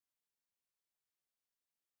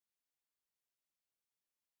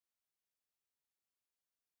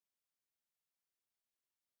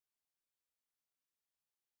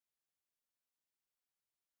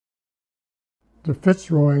The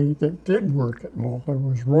Fitzroy that did work at Malta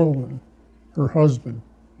was Roland, her husband,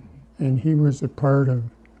 and he was a part of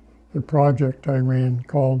the project I ran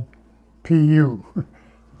called PU,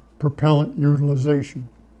 Propellant Utilization.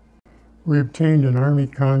 We obtained an Army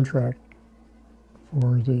contract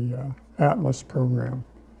for the Atlas program,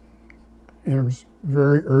 and it was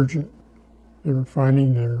very urgent. They were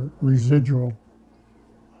finding their residual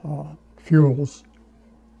fuels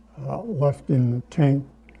left in the tank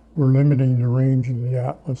were limiting the range of the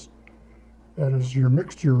Atlas. That is, your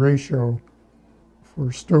mixture ratio for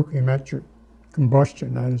stoichiometric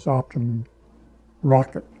combustion, that is optimum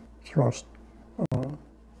rocket thrust,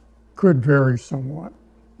 could vary somewhat.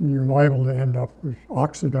 And you're liable to end up with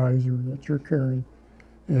oxidizer that you're carrying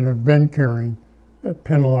and have been carrying that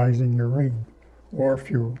penalizing your range or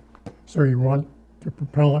fuel. So you want the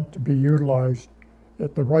propellant to be utilized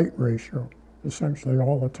at the right ratio, essentially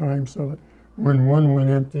all the time, so that when one went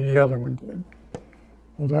empty, the other one did.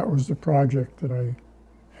 Well, that was the project that I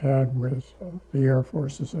had with the Air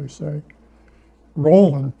Force, as I say.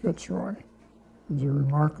 Roland Fitzroy is a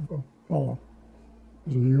remarkable fellow.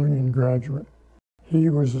 He's a Union graduate. He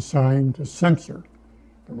was assigned to sensor.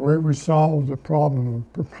 The way we solved the problem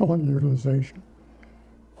of propellant utilization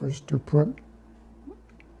was to put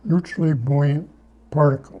neutrally buoyant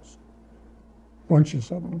particles,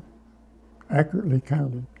 bunches of them, accurately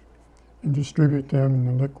counted, and distribute them in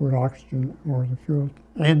the liquid oxygen or the fuel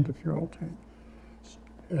and the fuel tank.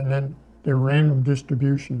 And then their random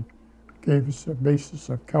distribution gave us a basis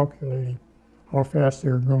of calculating how fast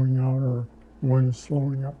they're going out or when it's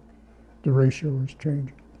slowing up. The ratio is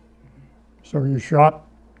changing. So you shot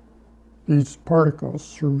these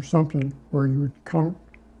particles through something where you would count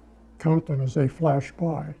them as they flash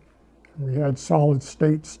by. And we had solid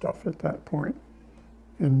state stuff at that point,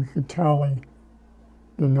 and we could tally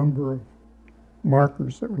the number of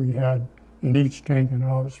markers that we had in each tank and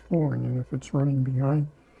how it's flowing. And if it's running behind,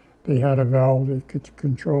 they had a valve that could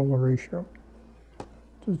control the ratio.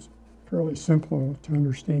 It's fairly simple to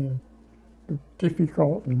understand, but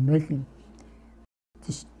difficult in making.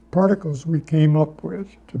 The particles we came up with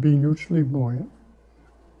to be neutrally buoyant,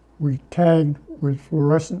 we tagged with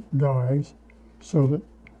fluorescent dyes so that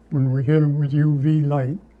when we hit them with UV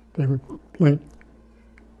light, they would blink.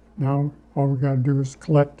 Now all we got to do is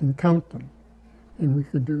collect and count them. And we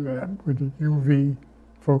could do that with the UV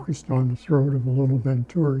focused on the throat of a little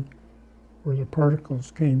venturi where the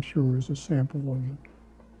particles came through as a sample of the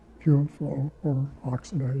fuel flow or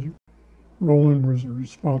oxidizer. Roland was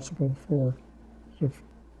responsible for the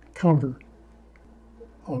counter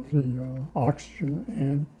of the oxygen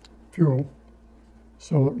and fuel,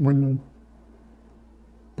 so that when the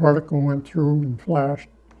particle went through and flashed,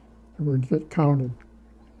 it would get counted.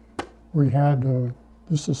 We had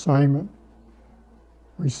this assignment.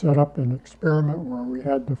 We set up an experiment where we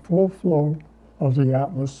had the full flow of the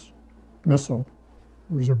Atlas missile.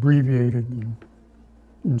 It was abbreviated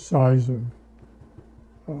in size of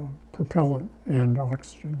propellant and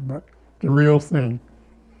oxygen, but the real thing.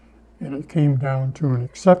 And it came down to an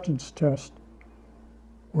acceptance test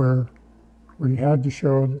where we had to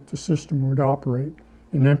show that the system would operate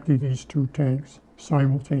and empty these two tanks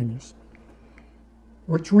simultaneously,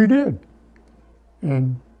 which we did.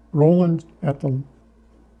 And Roland, at the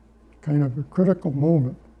kind of a critical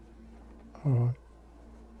moment,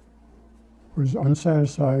 was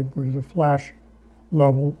unsatisfied with the flash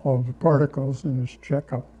level of the particles in his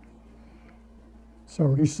checkup.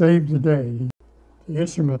 So he saved the day. The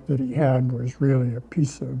instrument that he had was really a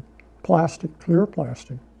piece of plastic, clear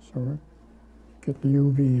plastic, so get the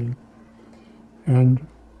UV in, and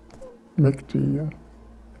make the,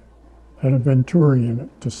 had a venturi in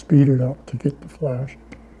it to speed it up to get the flash,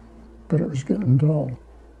 but it was getting dull.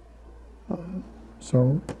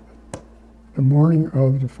 So the morning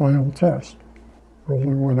of the final test,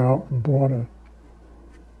 Roland went out and bought a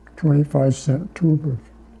 25-cent tube of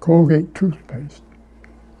Colgate toothpaste,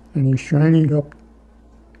 and he shinied up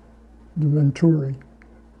the venturi,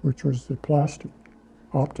 which was the plastic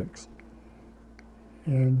optics,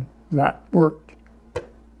 and that worked.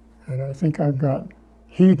 And I think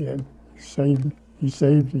he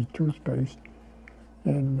saved the toothpaste,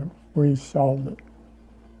 and we solved it.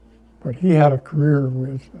 But he had a career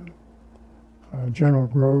with General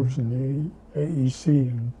Groves in the AEC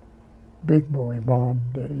in big boy bomb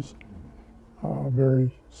days,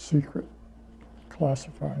 very secret,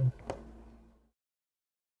 classified.